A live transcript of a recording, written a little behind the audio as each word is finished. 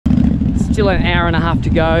Still an hour and a half to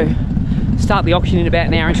go. Start the auction in about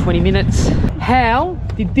an hour and 20 minutes. How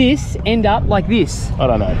did this end up like this? I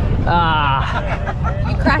don't know. Ah.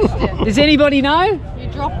 You crashed it. Does anybody know? You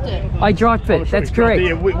dropped it. I dropped it, that's correct.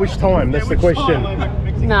 Yeah, which time? That's the question.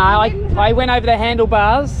 No, I went over the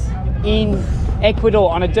handlebars in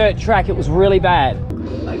Ecuador on a dirt track. It was really bad.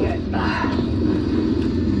 Okay.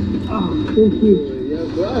 Oh, thank you.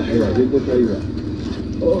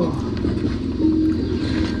 Oh.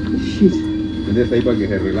 Shit. Entonces ahí para que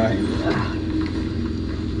se relaje.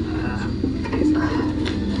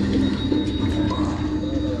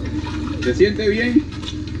 ¿Se siente bien?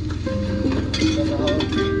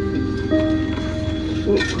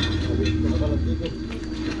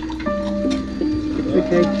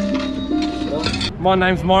 Okay. My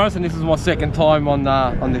name's Morris, and this is my second time on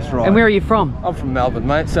this ride. And where are you from? I'm from Melbourne,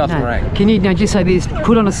 mate, South Morang. Can you now just say this?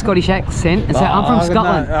 Put on a Scottish accent and say, "I'm from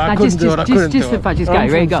Scotland." I couldn't do it. Just for fun, just go.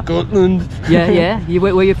 There you go. Scotland. Yeah, yeah.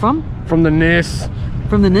 Where are you from? From the Ness.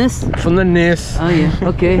 From the Ness? From the Ness. Oh yeah.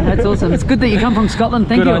 Okay, that's awesome. It's good that you come from Scotland.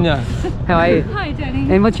 Thank you. Good on you. How are you? Hi,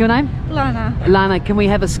 Jenny. And what's your name? Lana. Lana. Can we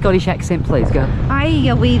have a Scottish accent, please? Go. Hi,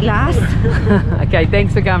 you wee lass. Okay.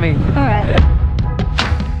 Thanks for coming. All right.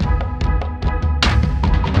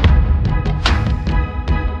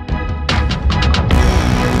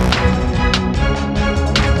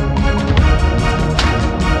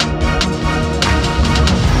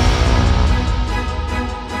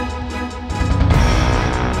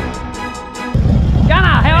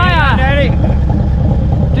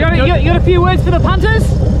 You got a few words for the punters?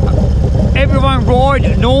 Everyone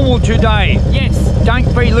ride normal today. Yes. Don't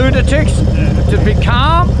be lunatics. Just be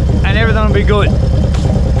calm and everything will be good.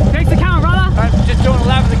 Thanks for coming, brother. Just doing a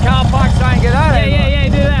lap of the car park saying get out. Yeah,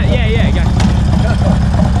 do that. Yeah, go.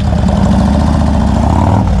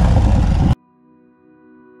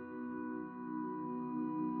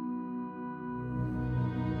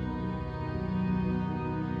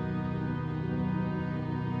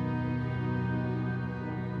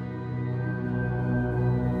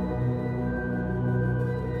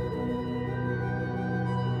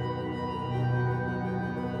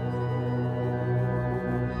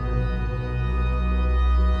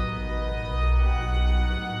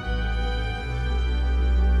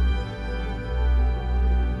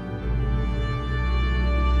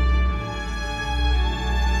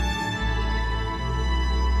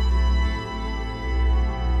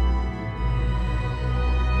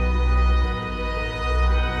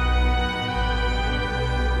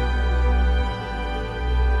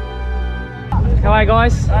 Hi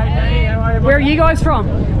guys. Hey, how are you? Where are you guys from?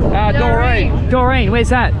 Doreen. Doreen, where's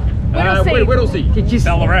that? Whittlesea. Just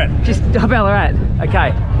Ballarat. Just Ballarat.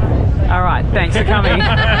 Okay. All right. Thanks for coming.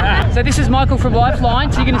 So this is Michael from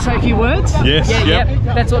Lifeline. So you're going to say a few words? Yes. Yeah.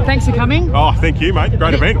 Yep. That's all. Thanks for coming. Oh, thank you, mate.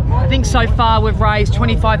 Great event. I think so far we've raised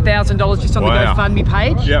 $25,000 just on the GoFundMe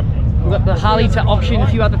page. Yep. We've got the Harley to auction, a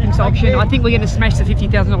few other things to auction. I think we're going to smash the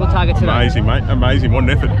 $50,000 target today. Amazing, mate. Amazing. What an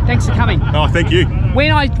effort. Thanks for coming. Oh, thank you.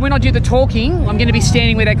 When I do the talking, I'm going to be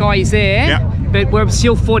standing where that guy is there. Yeah. But we're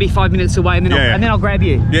still 45 minutes away, and then I'll grab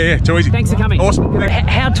you. Yeah, too easy. Thanks for coming. Awesome.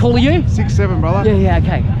 How tall are you? 6'7", brother. Yeah,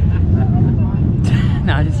 okay.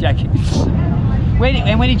 No, just joking. Where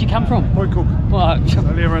did you come from? Point Cook. Well, I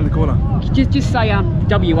live around the corner. just say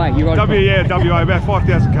WA. You rode WA, about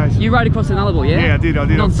 5,000 k's. You rode across the Nullarbor, yeah? Yeah, I did.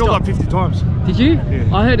 I've filled up 50 times. Did you?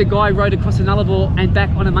 Yeah. I heard a guy rode across the Nullarbor and back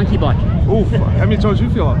on a monkey bike. Oof, how many times did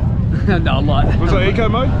you fill up? No, a lot. Was it eco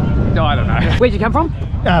mode? No, I don't know. Where'd you come from?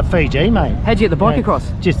 Fiji, mate. How'd you get the bike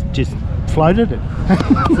across? Just floated it.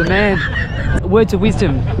 It's the man. Words of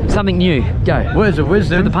wisdom, something new. Go. Words of For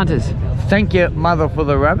wisdom. the punters. Thank your mother for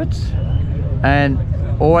the rabbits and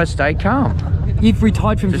always stay calm. You've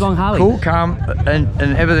retired from Geelong Harley. Cool, calm, and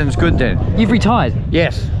everything's good then. You've retired?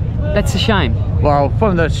 Yes. That's a shame. Well,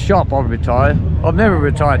 from the shop I've retired. I've never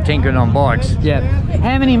retired tinkering on bikes. Yeah.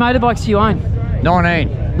 How many motorbikes do you own?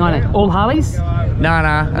 19. 19. All Harleys? No.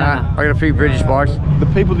 I got a few British bikes. The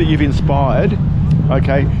people that you've inspired,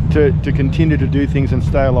 okay, to continue to do things and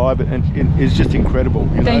stay alive and is just incredible.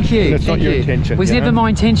 Thank you. And it's not your intention. It was you never know? my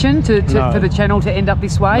intention for No. the channel to end up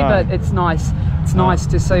this way, No. but it's nice. It's nice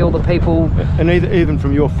to see all the people. And even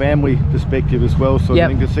from your family perspective as well, so I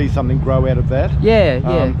think to see something grow out of that. Yeah.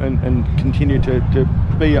 And continue to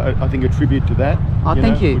be, I think, a tribute to that. Oh,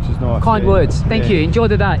 thank you. Which is nice. Kind words. Thank you. Enjoy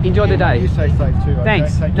the day. Enjoy the day. You stay safe too. Okay?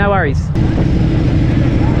 Thanks. Take No care. worries.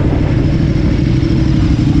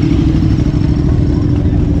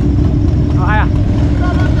 Oh, hiya.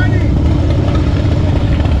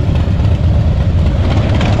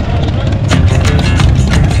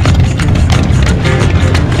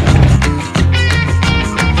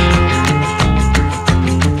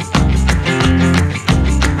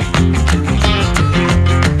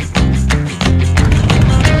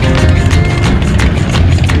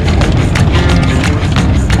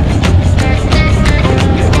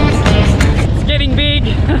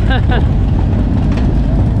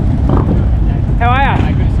 How are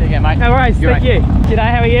you? Good to see you again, mate. No worries, thank you. G'day,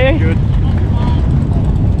 how are you? Good.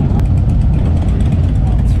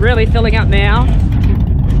 It's really filling up now.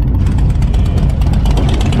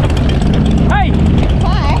 Hey!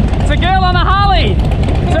 Hi. It's a girl on a Harley!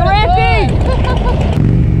 It's a Randy!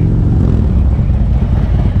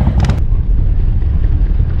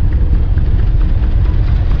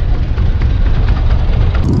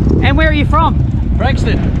 And where are you from?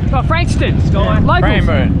 Frankston. Oh, Frankston. Locals.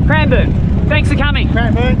 Cranbourne. Cranbourne. Thanks for coming.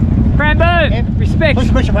 Cranbourne. Cranbourne. Yep. Respect.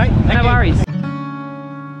 Push, push it, mate. Thank No you. worries.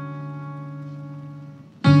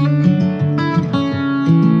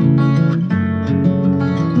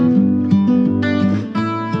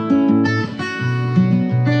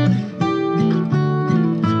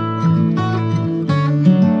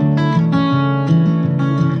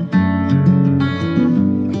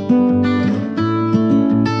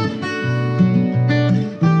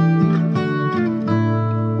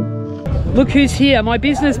 Look who's here, my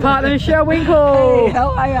business partner, Michelle Winkle. Hey,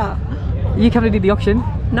 how are ya? You come to do the auction?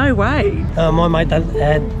 No way. My mate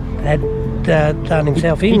had done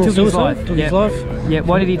himself in. He took his suicide, life. Took Yeah. his life. Yeah,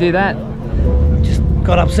 why did he do that? Just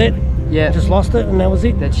got upset. Yeah. Just lost it, and that was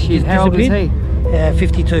it. That's shit. Just How old was he? disappeared.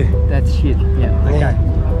 52. That's shit. Yeah, okay. Yeah.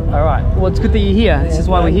 All right. Well, it's good that you're here. This is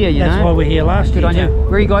why we're here, you know? That's why we're here last Good year. on you.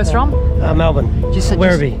 Where are you guys from? Melbourne. Just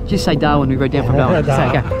say Darwin. We rode down from Darwin.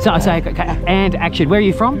 Darwin. Say, okay. And action. Where are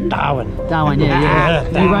you from? Darwin. Darwin, yeah.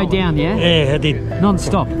 You Darwin. rode down, yeah? Yeah, I did.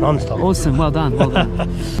 Non-stop. Non-stop. Awesome. Well done. Well done.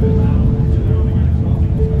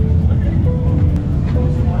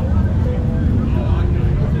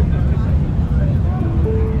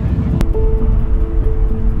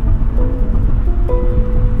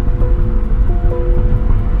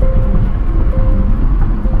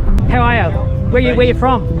 How are you? Where you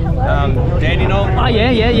from? Dandenong. Oh yeah.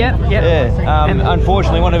 Yeah.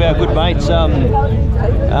 Unfortunately, one of our good mates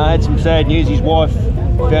had some sad news. His wife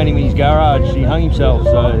found him in his garage. He hung himself.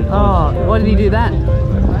 So. Oh, why did he do that?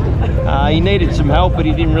 He needed some help, but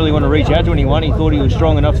he didn't really want to reach out to anyone. He thought he was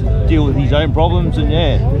strong enough to deal with his own problems, and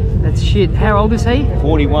yeah. That's shit. How old is he?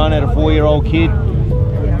 41, had a 4-year-old kid.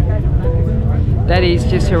 That is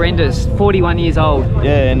just horrendous. 41 years old.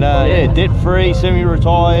 Yeah, and yeah, debt-free,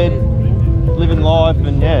 semi-retired, living life,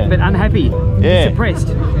 and yeah. But unhappy. Yeah. Suppressed.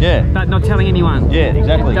 Yeah. But not telling anyone. Yeah,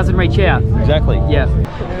 exactly. Doesn't reach out. Exactly. Yeah.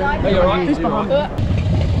 Are you alright?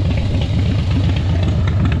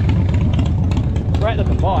 Great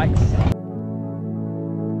looking bikes.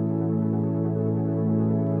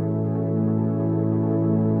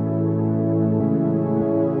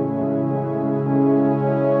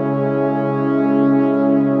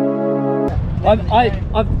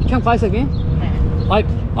 I've come closer again.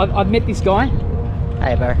 I've met this guy.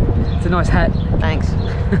 Hey, bro. It's a nice hat. Thanks.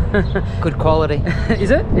 Good quality.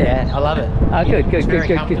 Is it? Yeah, I love it. Oh, good. It's very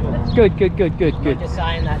comfortable. Good. Just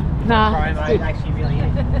saying that. Nah, Promo good. actually really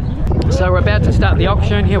is. So we're about to start the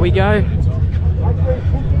auction. Here we go.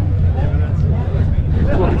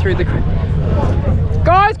 Walking through the...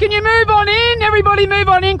 Guys, can you move on in? Everybody move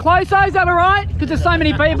on in closer. Is that all right? Because there's so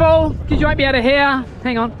many people. Because you won't be able to hear.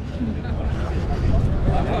 Hang on.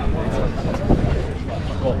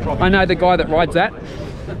 I know the guy that rides that.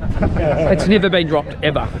 It's never been dropped,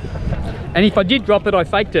 ever. And if I did drop it, I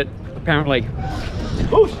faked it, apparently.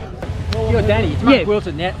 You're Danny. It's Mark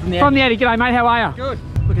Wilson from the From the Addy. G'day, mate. How are you? Good.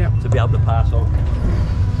 Look out. To be able to pass on.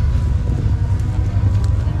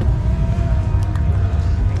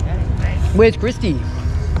 Where's Christy?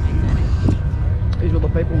 These are the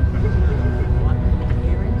people.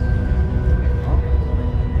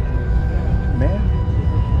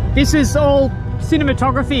 Man. This is all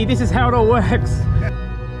cinematography. This is how it all works.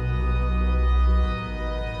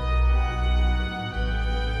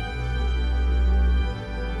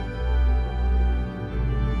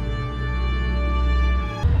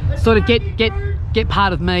 Sort of get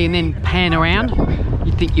part of me and then pan around.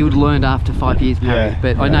 You'd think you would have learned after 5 years married,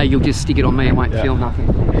 but I know you'll just stick it on me and won't feel nothing.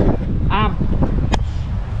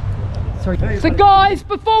 Sorry. So guys,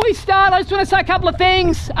 before we start, I just want to say a couple of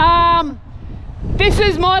things. This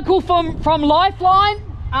is Michael from Lifeline,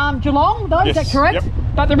 Geelong, though, Yes, is that correct? yep.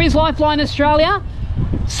 But there is Lifeline Australia.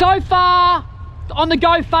 So far, on the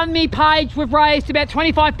GoFundMe page, we've raised about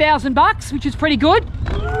 25,000 bucks, which is pretty good.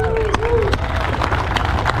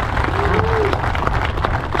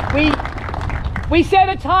 We set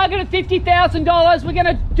a target of $50,000. We're going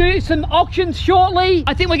to do some auctions shortly.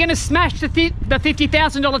 I think we're going to smash the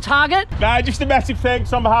 $50,000 target. No, just a massive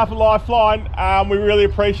thanks on behalf of Lifeline. We really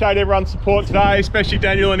appreciate everyone's support today, especially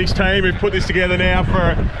Daniel and his team who've put this together now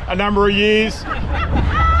for a number of years.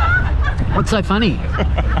 What's so funny?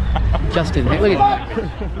 Justin, look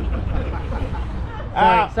at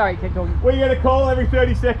Sorry, keep talking. We get a call every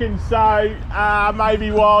 30 seconds, so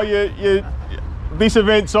maybe while this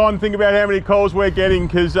event's on, think about how many calls we're getting,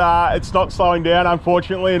 because it's not slowing down,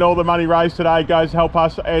 unfortunately, and all the money raised today goes to help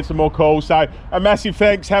us answer more calls. So a massive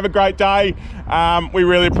thanks. Have a great day. We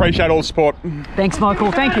really appreciate all the support. Thanks,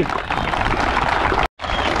 Michael. Thank you.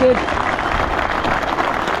 Good.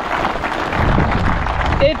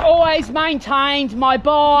 They've always maintained my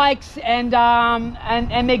bikes, and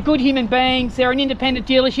they're good human beings. They're an independent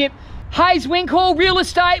dealership. Hayes Winkle Real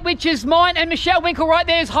Estate, which is mine, and Michelle Winkle right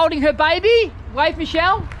there is holding her baby. Wave,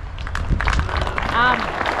 Michelle.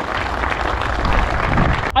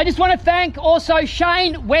 I just want to thank also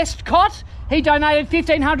Shane Westcott. He donated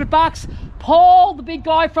 $1,500. Paul, the big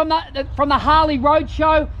guy from the Harley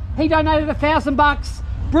Roadshow, he donated $1,000.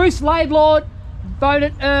 Bruce Laidlaw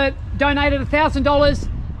donated $1,000.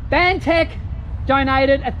 Bantech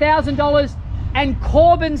donated $1,000, and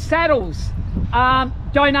Corbin Saddles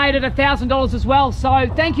donated $1,000 as well. So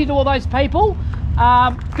thank you to all those people.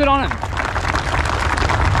 Good on them.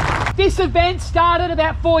 This event started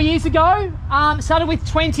about 4 years ago. Started with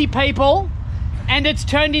 20 people, and it's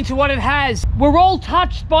turned into what it has. We're all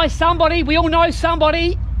touched by somebody. We all know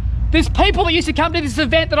somebody. There's people that used to come to this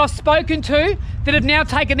event that I've spoken to that have now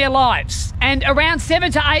taken their lives. And around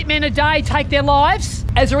 7 to 8 men a day take their lives.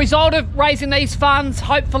 As a result of raising these funds,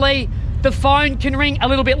 hopefully the phone can ring a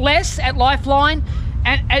little bit less at Lifeline.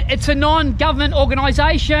 And it's a non-government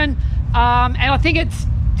organisation, and I think it's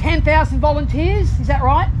 10,000 volunteers, is that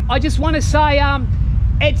right? I just want to say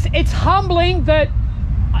it's humbling that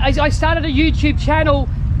I started a YouTube channel,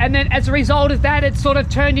 and then as a result of that, it's sort of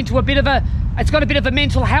turned into it's got a bit of a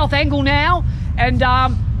mental health angle now, and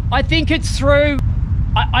I think it's through,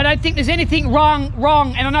 I don't think there's anything wrong,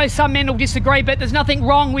 and I know some men will disagree, but there's nothing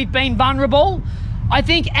wrong with being vulnerable. I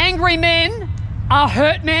think angry men are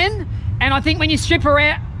hurt men, and I think when you strip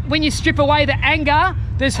away the anger,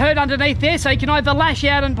 there's hurt underneath there, so you can either lash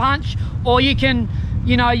out and punch, or you can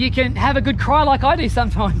have a good cry like I do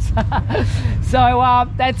sometimes. So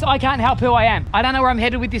I can't help who I am. I don't know where I'm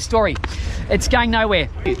headed with this story. It's going nowhere.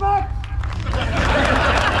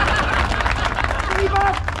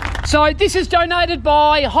 So this is donated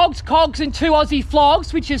by Hogs, Cogs and 2 Aussie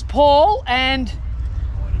Flogs, which is Paul and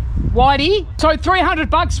Whitey. So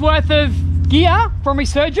 $300 worth of gear from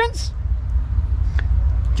Resurgence.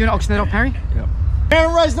 Do you want to auction that off, Harry? Yep.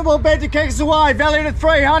 Unreasonable bid to kick us away, valued at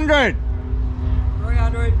 300.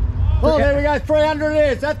 300. Oh, there we go, 300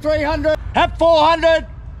 it is. That 300. At 400.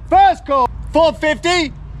 First call.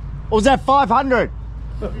 450. Or was that 500?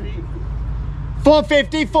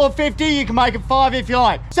 450, 450. You can make it 5 if you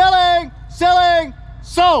like. Selling,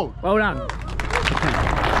 sold. Well done.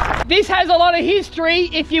 This has a lot of history.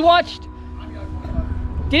 If you watched,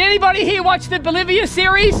 did anybody here watch the Bolivia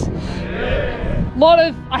series?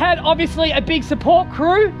 I had obviously a big support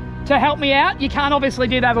crew to help me out. You can't obviously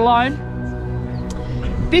do that alone.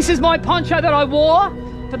 This is my poncho that I wore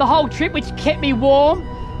for the whole trip, which kept me warm.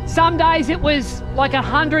 Some days it was like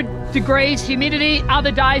 100 degrees humidity,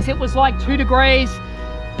 other days it was like 2 degrees,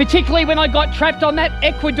 particularly when I got trapped on that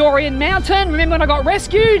Ecuadorian mountain. Remember when I got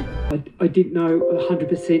rescued? I didn't know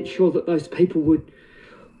 100% sure that those people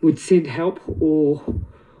would send help or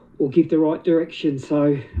give the right direction.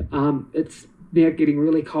 So it's now getting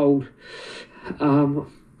really cold.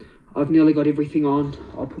 I've nearly got everything on.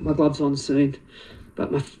 I'll put my gloves on soon, but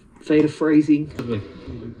my feet are freezing.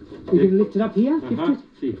 We're going to lift it up here?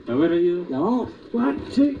 Sí. A ver, ayuda. No.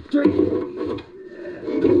 1, 2, 3.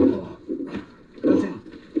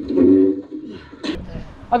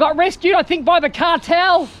 I got rescued, I think, by the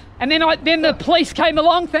cartel, and then the police came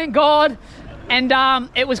along, thank God, and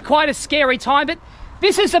it was quite a scary time. But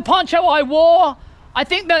this is the poncho I wore. I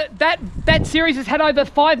think that series has had over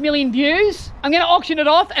 5 million views. I'm going to auction it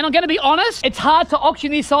off, and I'm going to be honest, it's hard to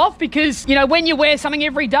auction this off because, you know, when you wear something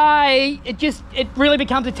every day, it really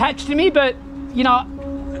becomes attached to me. But, you know,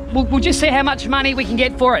 we'll just see how much money we can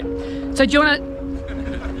get for it. So do you want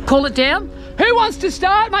to call it down? Who wants to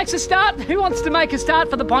start? Makes a start. Who wants to make a start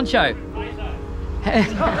for the poncho?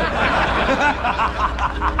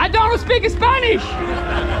 I don't speak Spanish.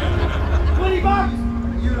 20 bucks.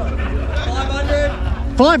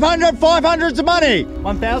 500. 500's the money.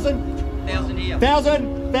 1,000. 1,000 here.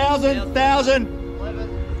 1,000.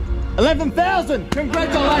 11,000.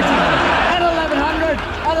 Congratulations. At 1,100.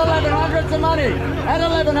 At 1,100's the money. At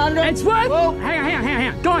 1,100. It's worth. Well,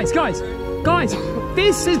 hang on. Guys.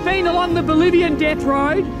 This has been along the Bolivian Death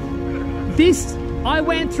Road. I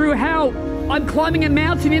went through how I'm climbing a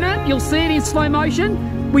mountain in it. You'll see it in slow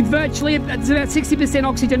motion. with virtually, it's about 60%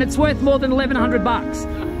 oxygen. It's worth more than 1,100 bucks.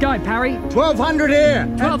 Go, Parry. 1,200 here.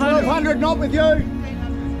 1,200. 1,200, not with you.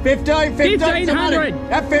 15, 1,500.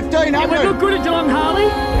 At 1,500. Yeah, we look good at Geelong, Harley.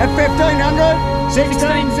 At 1,500. 16,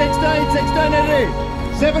 16 it is.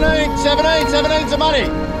 17, 17's the money.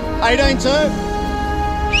 18, sir.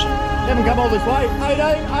 Haven't come all this way.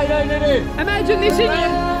 18 it is. Imagine this in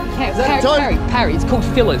Parry, it's called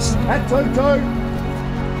fillers. At 2,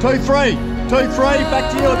 2, 3. 2, 3,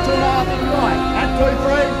 back to you at 2.5. Right. At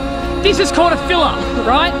 2, 3. This is called a filler,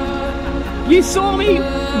 right? You saw me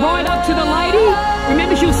ride up to the lady.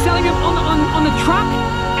 Remember, she was selling it on the truck,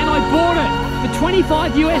 and I bought it for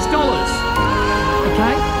 $25 US.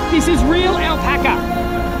 Okay, this is real alpaca.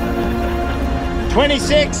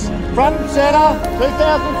 26, front and center,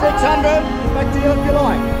 2,600. Back to you if you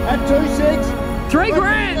like. At 2.6. 3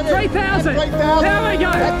 grand, 3,000. 3,000. There we go.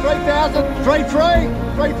 At 3,000. 3.3.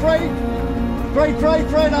 3.3. 3.3.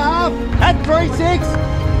 3.5. At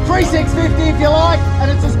 3.6. 3,650 if you like,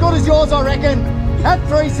 and it's as good as yours, I reckon. At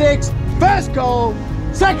 3.6. First call.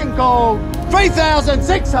 Second call.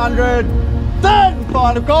 3,600. Third and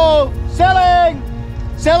final call. Selling.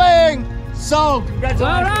 Selling. Sold. Congratulations.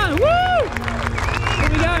 Well done. Woo! Here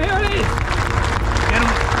we go. Here it is.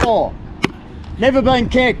 Four. Never been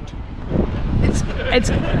kicked. It's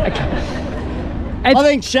I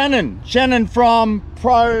think Shannon from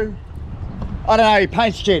Pro, I don't know, he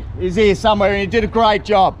paints shit, is here somewhere, and he did a great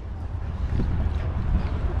job.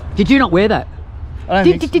 Did you not wear that? I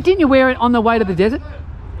don't think so. Didn't you wear it on the way to the desert?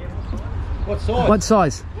 What size? What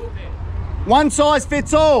size? One size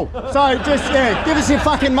fits all. So just, yeah, give us your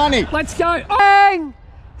fucking money. Let's go. Selling!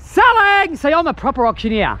 Selling! See, I'm a proper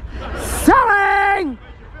auctioneer. Selling!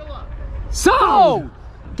 Sold!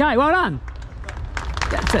 Okay, well done.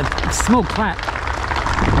 That's a small clap.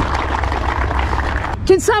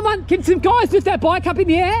 Can some guys lift that bike up in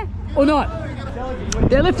the air or not?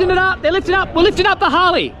 They're lifting it up. They're lifting up. We're lifting up the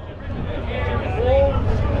Harley.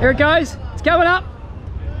 Here it goes. It's going up.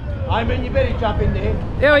 I mean, you better jump in there.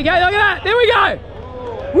 There we go. Look at that. There we go.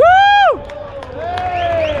 Woo!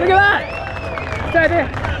 Look at that. Stay there.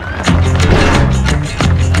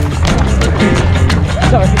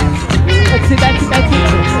 Sorry. That's it. That's it. That's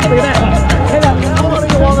it. Look at that. Head up.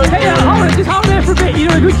 Hey, hold it. Just hold it there for a bit. You're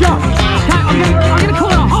doing a good job. Okay, I'm gonna call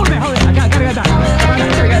it off. Hold it. Hold it. Okay, gotta go back.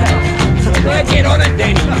 There we go. Get on it,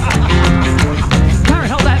 Danny. Parrot,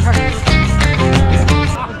 hold that.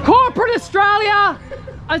 Corporate Australia.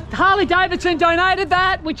 Harley Davidson donated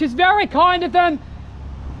that, which is very kind of them.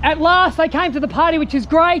 At last, they came to the party, which is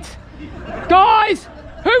great. Guys,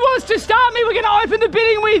 who wants to start me? We're going to open the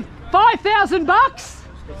bidding with 5,000 bucks.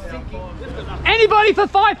 Anybody for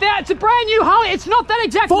 5,000? It's a brand new Harley. It's not that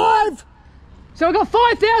exact. 5. So we've got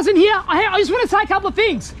 5,000 here. I just want to say a couple of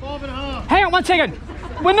things. 5.5. Hang on 1 second.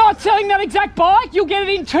 We're not selling that exact bike. You'll get it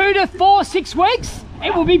in 2 to 4, 6 weeks.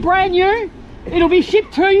 It will be brand new. It'll be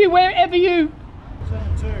shipped to you wherever you.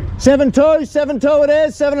 7.2, 7.2 it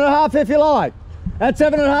is, 7.5 if you like. At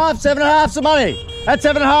 7.5, 7.5's the money. At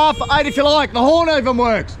 7.5, 8 if you like. The horn even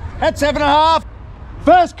works. At 7.5,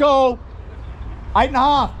 first call,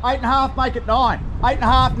 8.5, 8.5, make it 9.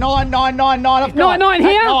 8.5, 9, 9, 9, 9. I've got 9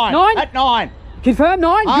 here? 9. At 9. Confirm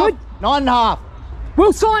 9, good. 9.5.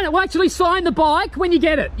 We'll sign it. We'll actually sign the bike when you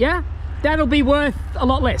get it, yeah? That'll be worth a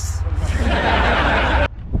lot less.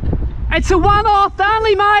 It's a one-off, they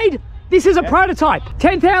only made. This is a prototype.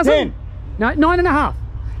 10,000? 10. No, 9.5.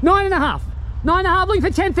 9.5. 9.5, looking for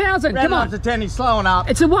 10,000. Come on. To 10, he's slowing up.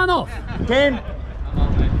 It's a one-off. 10.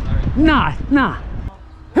 Nah.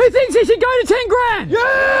 Who thinks he should go to 10 grand?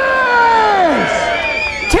 Yes!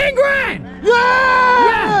 10 grand!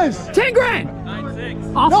 Yes! Yeah. 10 grand!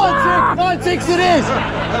 9.6. Oh, 9.6 it is.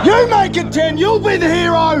 You make it 10, you'll be the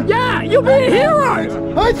hero. Yeah, you'll be a hero.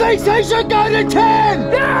 Who thinks he should go to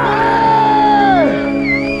 10? Yeah!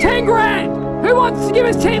 10 grand! Who wants to give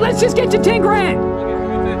us 10? Let's just get to 10 grand.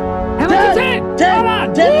 How much is 10?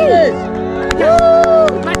 10. 10 it is.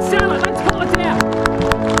 Woo! Let's sell it. Let's call it now.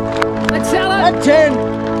 Let's sell it. At 10,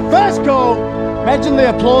 first call. Imagine the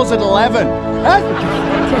applause at 11. At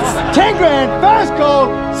 10 grand, first call,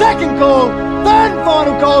 second call, third and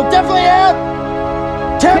final call, definitely out.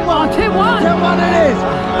 10-1. 10-1. 10-1 it is.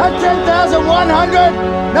 At 10,100,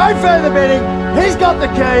 no further bidding. He's got the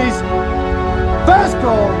keys. First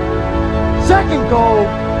call, second call,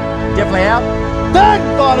 definitely out. Third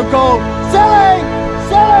and final call, selling,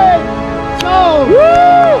 sold.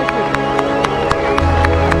 Woo!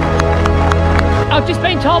 I've just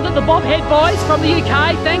been told that the Bobhead boys from the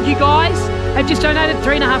UK, thank you guys, have just donated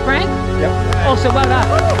 3.5 grand. Yep. Awesome, well done.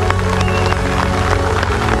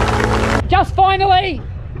 Just finally,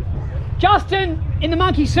 Justin in the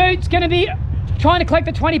monkey suit's going to be trying to collect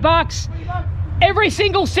the 20 bucks. Every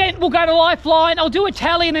single cent will go to Lifeline. I'll do a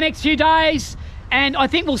tally in the next few days, and I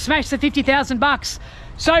think we'll smash the 50,000 bucks.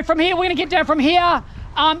 So from here, we're going to get down from here.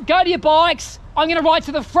 Go to your bikes. I'm going to ride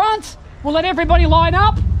to the front. We'll let everybody line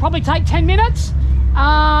up. Probably take 10 minutes,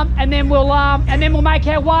 and then we'll make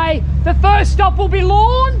our way. The first stop will be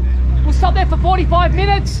Lawn. We'll stop there for 45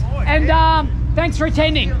 minutes, and thanks for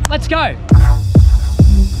attending. Let's go.